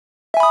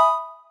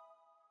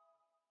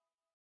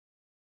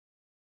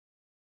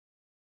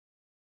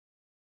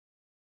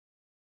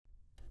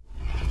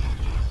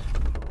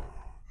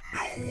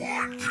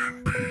one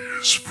can be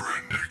his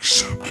friend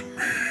except me.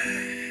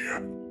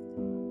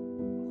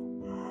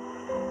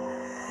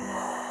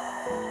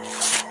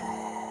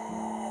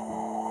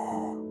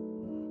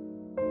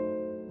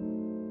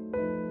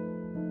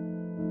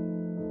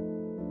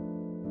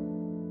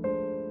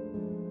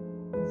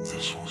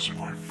 This was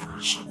my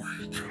first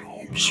week at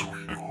Home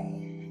Sweet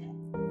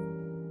Home.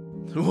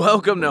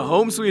 Welcome to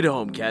Home Sweet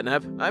Home,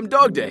 CatNap. I'm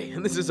DogDay,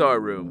 and this is our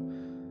room.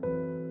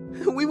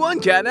 We won,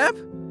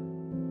 CatNap!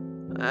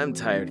 I'm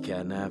tired,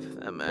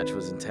 CatNap. That match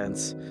was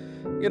intense.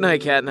 Good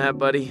night, CatNap,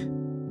 buddy.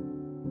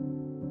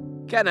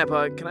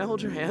 CatNap, can I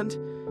hold your hand?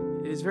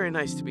 It is very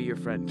nice to be your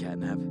friend,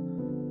 CatNap.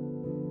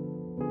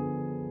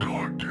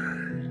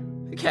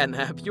 DogDay.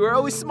 CatNap, you are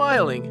always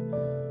smiling.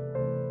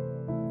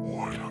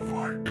 What have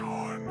I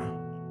done?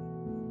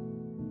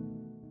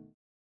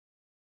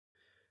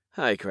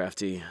 Hi,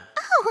 Crafty.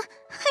 Oh,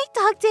 hi,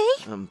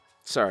 DogDay.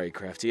 Sorry,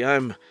 Crafty.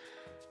 I'm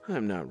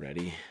not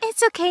ready.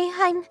 It's okay,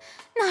 I'm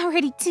not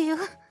ready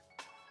too.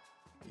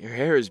 Your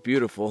hair is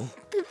beautiful.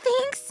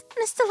 Thanks,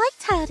 Mr. Light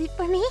tiled it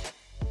for me.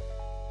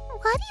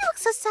 Why do you look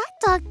so sad,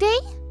 DogDay?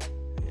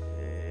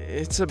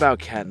 It's about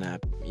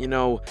CatNap. You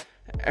know,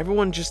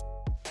 everyone just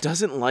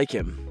doesn't like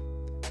him.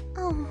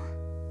 Oh,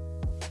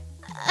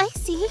 I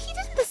see. He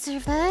didn't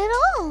deserve that at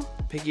all.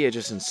 Piggy had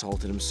just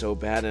insulted him so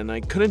bad, and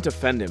I couldn't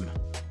defend him.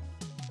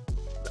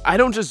 I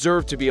don't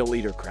deserve to be a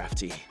leader,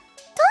 Crafty.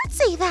 Don't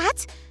say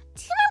that.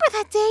 Do you remember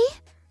that day?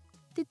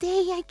 The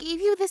day I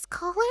gave you this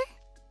collar?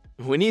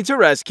 We need to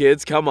rest,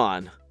 kids. Come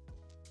on.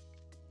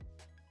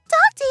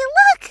 DogDay,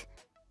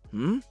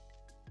 look!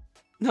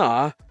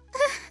 Nah.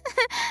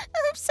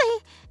 Oops, I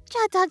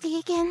draw DogDay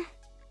again.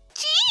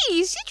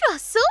 Jeez, you draw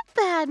so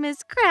bad,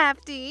 Miss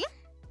Crafty.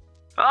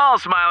 All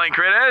smiling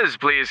critters,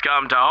 please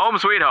come to Home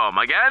Sweet Home.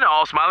 Again,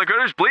 all smiling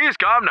critters, please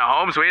come to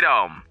Home Sweet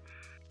Home.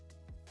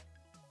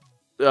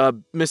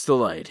 Mr.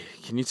 Light,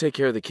 can you take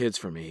care of the kids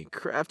for me?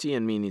 Crafty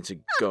and me need to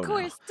go now. Of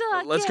course,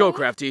 DogDay. Let's go,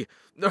 Crafty.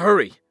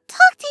 Hurry.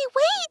 DogDay,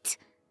 wait!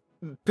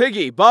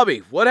 Piggy,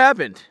 Bobby, what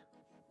happened?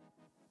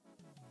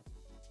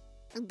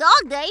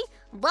 DogDay,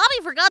 Bobby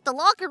forgot the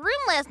locker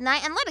room last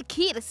night and let a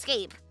kid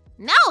escape.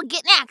 Now we'll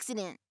get an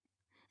accident.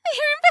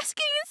 They're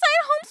investigating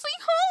inside Home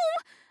Sweet Home.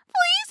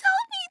 Please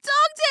help me,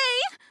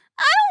 DogDay.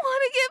 I don't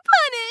want to get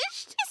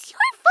punished. It's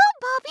your fault,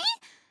 Bobby.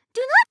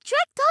 Do not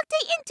drag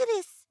DogDay into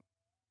this.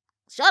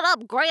 Shut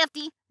up,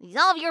 Crafty. It's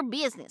all of your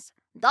business.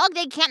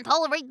 DogDay can't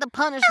tolerate the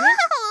punishment.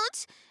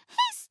 Ouch!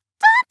 Hey,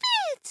 stop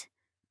it!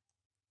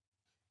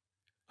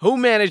 Who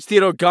managed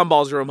Theodore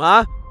Gumball's room,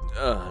 huh?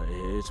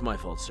 It's my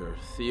fault, sir.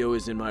 Theo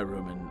is in my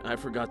room, and I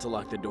forgot to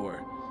lock the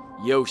door.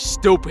 You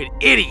stupid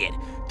idiot!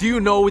 Do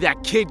you know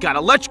that kid got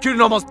electrocuted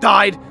and almost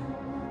died?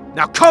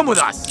 Now come with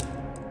us!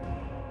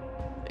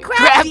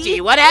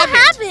 Crafty, what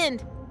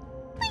happened?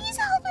 Please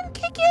help him,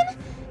 Kickin.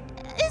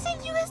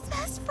 Isn't you his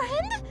best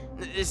friend?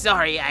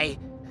 Sorry, I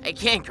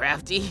can't,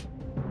 Crafty.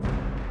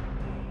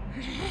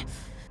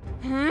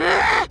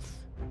 I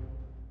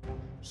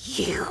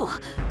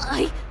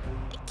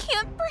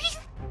can't breathe.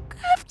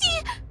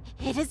 Crafty,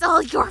 it is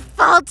all your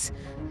fault.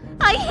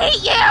 I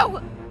hate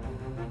you!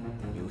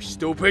 You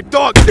stupid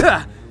dog!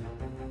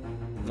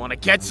 Wanna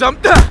get some?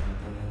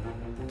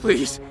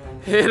 Please,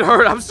 it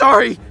hurt, I'm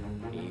sorry.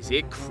 Is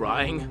it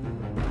crying?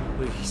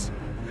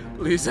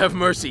 Please have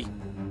mercy.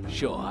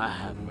 Sure, I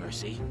have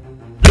mercy.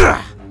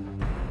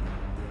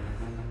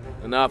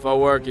 Enough, our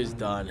work is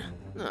done.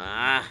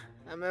 I'm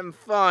having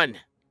fun.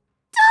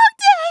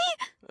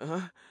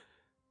 DogDay!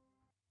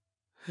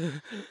 I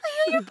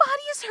know your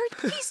body is hurt.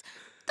 Please,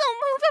 don't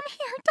move. I'm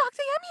here,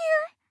 DogDay. I'm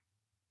here.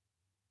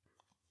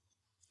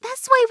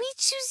 That's why we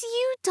choose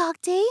you,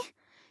 DogDay.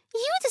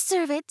 You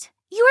deserve it.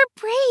 You are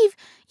brave.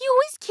 You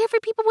always care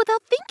for people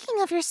without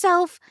thinking of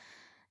yourself.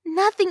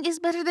 Nothing is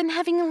better than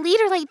having a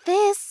leader like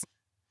this.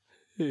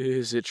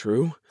 Is it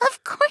true?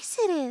 Of course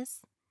it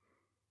is.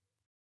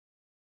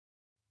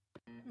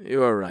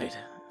 You are right.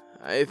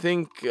 I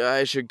think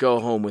I should go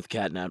home with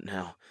CatNap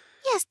now.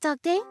 Yes,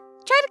 DogDay.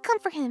 Try to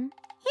comfort him.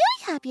 He'll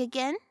be happy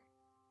again.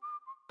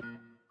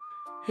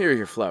 Here are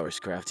your flowers,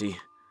 Crafty.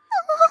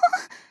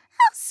 Oh,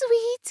 how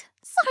sweet.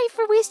 Sorry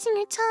for wasting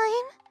your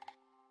time.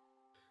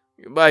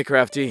 Goodbye,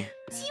 Crafty.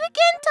 See you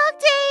again,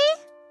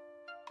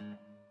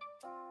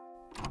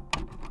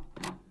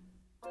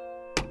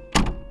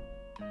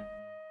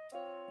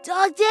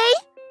 DogDay.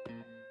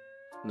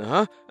 DogDay?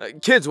 Huh?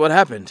 Kids, what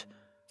happened?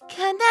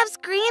 CatNap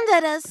screamed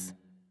at us.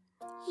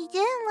 He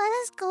didn't let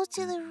us go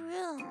to the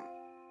room.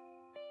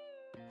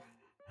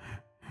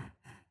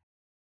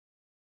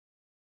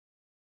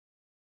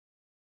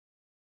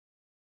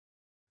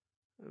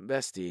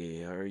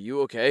 Bestie, are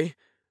you okay?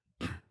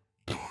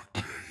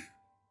 DogDay.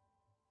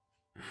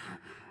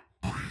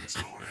 Please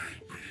don't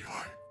hate me.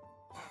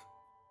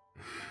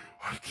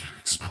 I can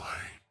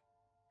explain.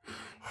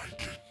 I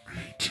didn't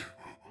mean to.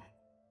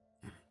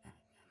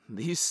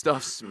 These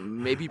stuffs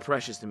may be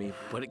precious to me,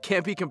 but it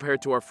can't be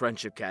compared to our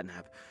friendship,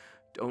 CatNap.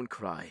 Don't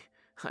cry.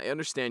 I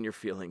understand your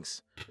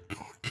feelings.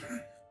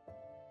 DogDay.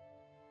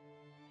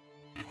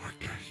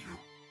 DogDay,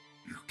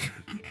 you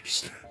can't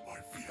understand my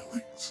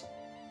feelings.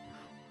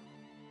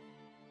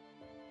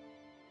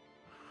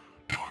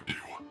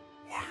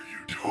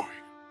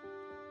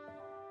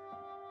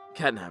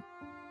 CatNap,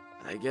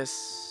 I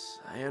guess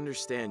I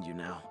understand you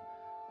now.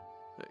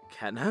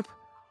 CatNap?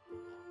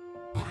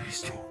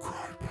 Please don't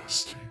cry,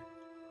 bestie.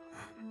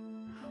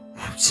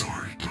 I'm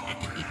sorry,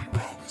 Dondonut. I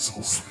promise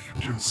I'll sleep,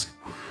 Jesse.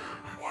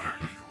 What are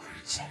you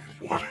lazy?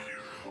 What are you?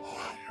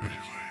 I'll be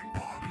letting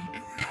Bobby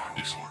do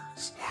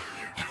dinosaurs. What are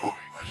you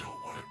doing? I don't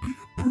want to be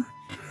a burden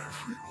to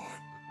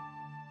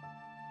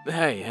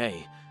everyone.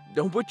 Hey,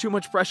 don't put too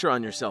much pressure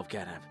on yourself,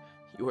 CatNap.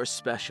 You are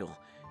special.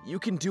 You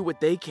can do what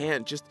they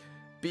can't. Just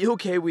be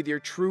okay with your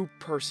true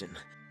person.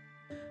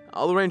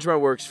 I'll arrange my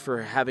works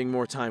for having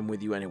more time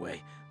with you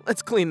anyway.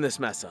 Let's clean this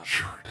mess up.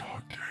 Sure,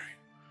 DogDay.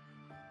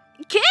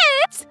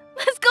 Kids,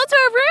 let's go to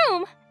our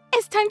room.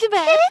 It's time to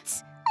bed.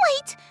 Kids,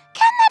 wait.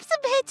 CatNap's a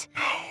bit.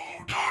 No,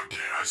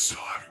 DogDay, I still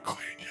haven't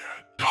cleaned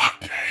yet.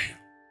 DogDay.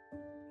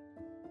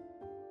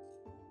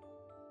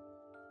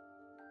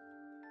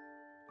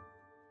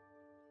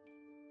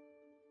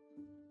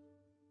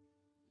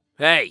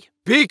 Hey,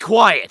 be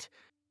quiet!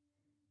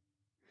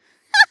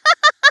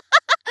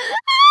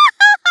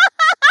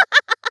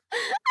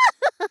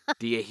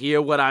 Do you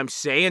hear what I'm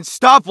saying?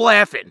 Stop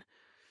laughing!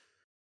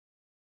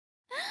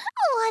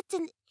 What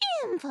an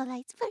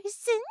impolite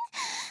person.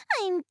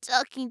 I'm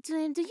talking to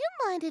him. Do you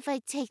mind if I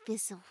take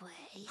this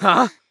away?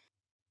 Huh?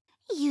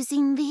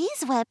 Using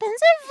these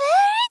weapons are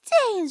very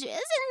dangerous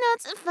and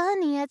not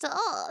funny at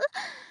all.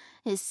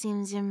 It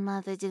seems your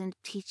mother didn't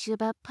teach you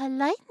about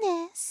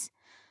politeness.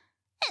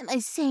 Am I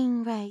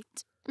saying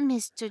right,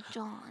 Mr.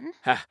 John?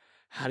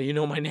 How do you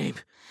know my name?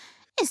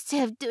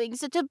 Instead of doing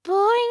such a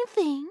boring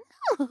thing,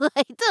 why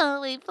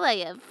don't we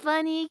play a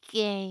funny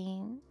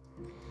game?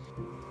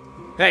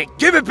 Hey,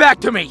 give it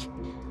back to me!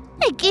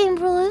 The game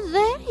rule is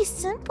very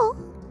simple.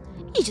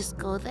 You just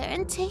go there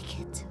and take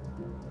it.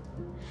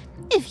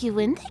 If you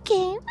win the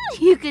game,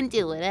 you can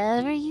do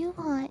whatever you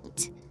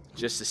want.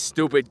 Just a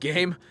stupid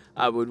game?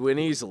 I would win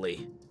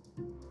easily.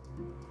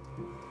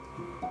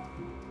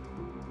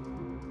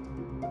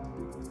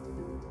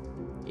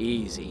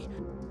 Easy.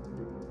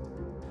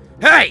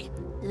 Hey!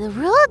 The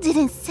rule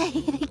didn't say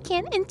they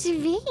can't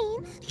intervene.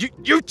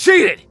 You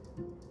cheated!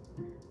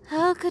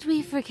 How could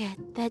we forget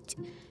that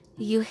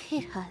you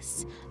hit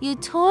us, you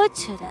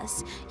tortured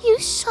us, you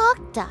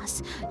shocked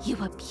us, you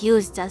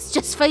abused us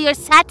just for your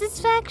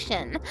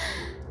satisfaction?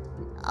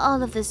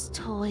 All of the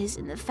toys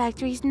in the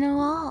factories know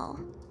all.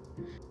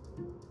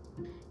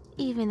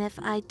 Even if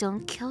I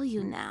don't kill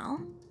you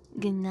now.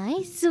 Good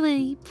night,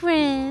 sweet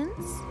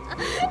prince.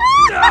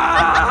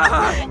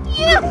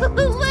 You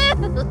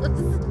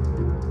lose!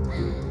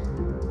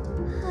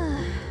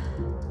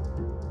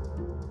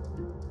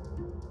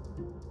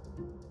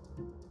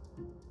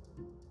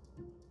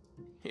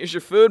 Here's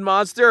your food,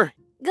 monster.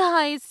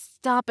 Guys,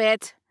 stop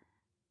it.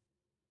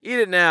 Eat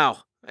it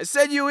now. I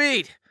said you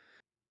eat.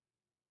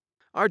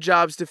 Our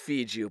job's to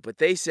feed you, but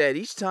they said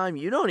each time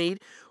you don't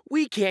eat,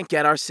 we can't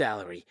get our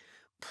salary.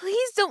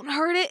 Please don't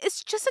hurt it.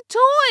 It's just a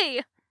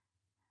toy.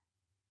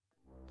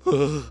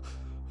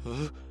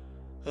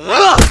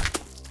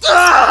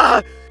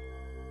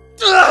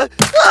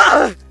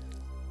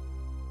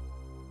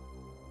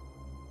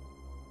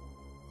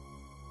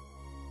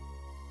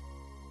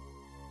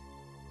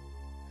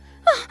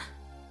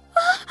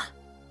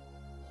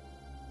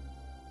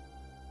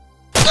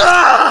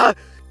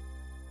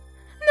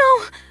 No,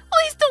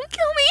 please don't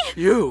kill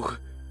me. You.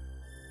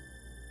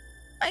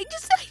 I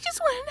just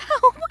want to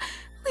help.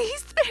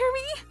 Please spare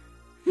me.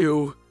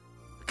 You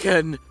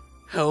can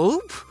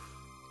help?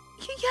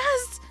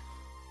 Yes.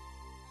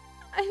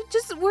 I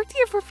just worked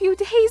here for a few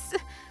days.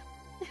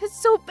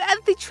 It's so bad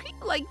they treat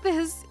you like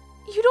this.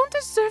 You don't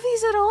deserve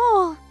these at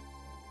all.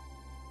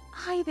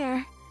 Hi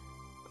there.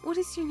 What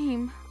is your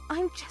name?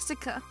 I'm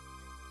Jessica.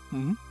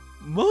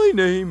 My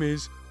name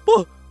is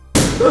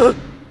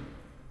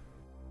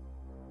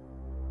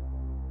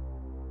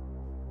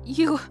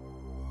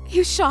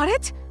You shot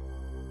it?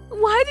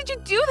 Why did you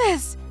do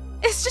this?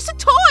 It's just a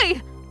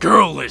toy!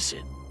 Girl,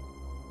 listen.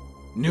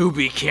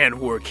 Newbie can't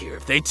work here.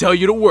 If they tell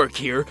you to work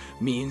here,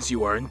 means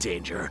you are in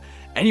danger.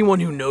 Anyone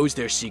who knows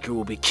their secret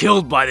will be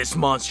killed by this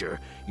monster.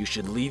 You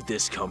should leave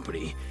this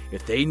company.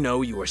 If they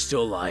know you are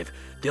still alive,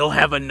 they'll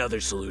have another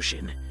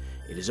solution.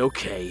 It is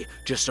okay,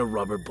 just a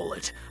rubber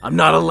bullet. I'm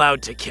not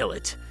allowed to kill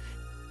it.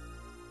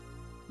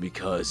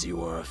 Because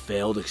you are a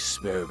failed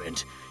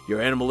experiment,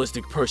 your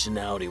animalistic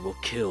personality will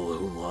kill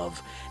who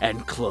love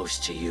and close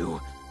to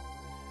you.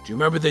 Do you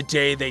remember the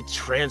day they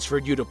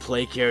transferred you to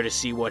Playcare to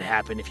see what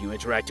happened if you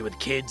interacted with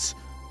kids?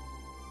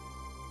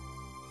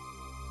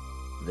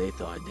 They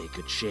thought they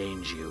could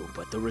change you,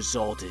 but the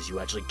result is you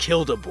actually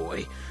killed a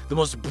boy, the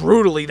most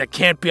brutally that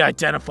can't be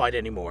identified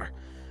anymore.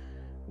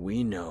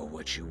 We know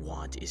what you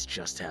want is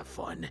just have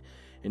fun.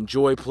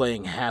 Enjoy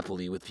playing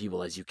happily with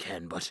people as you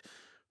can, but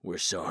we're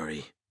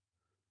sorry.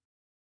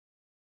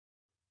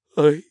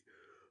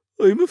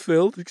 I'm a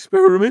failed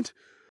experiment.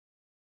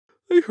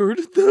 I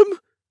hurted them.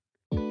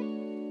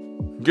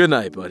 Good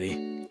night,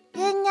 buddy.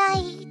 Good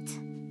night.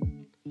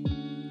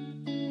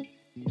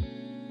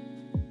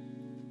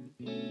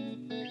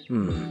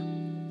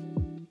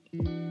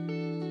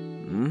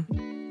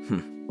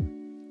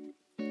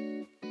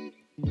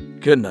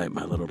 Good night,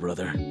 my little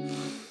brother.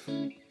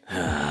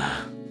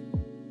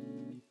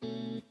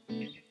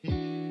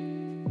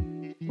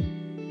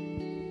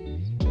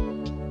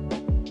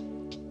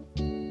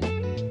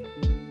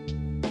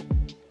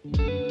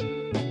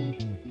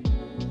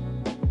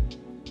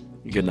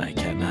 Good night,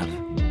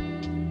 CatNap.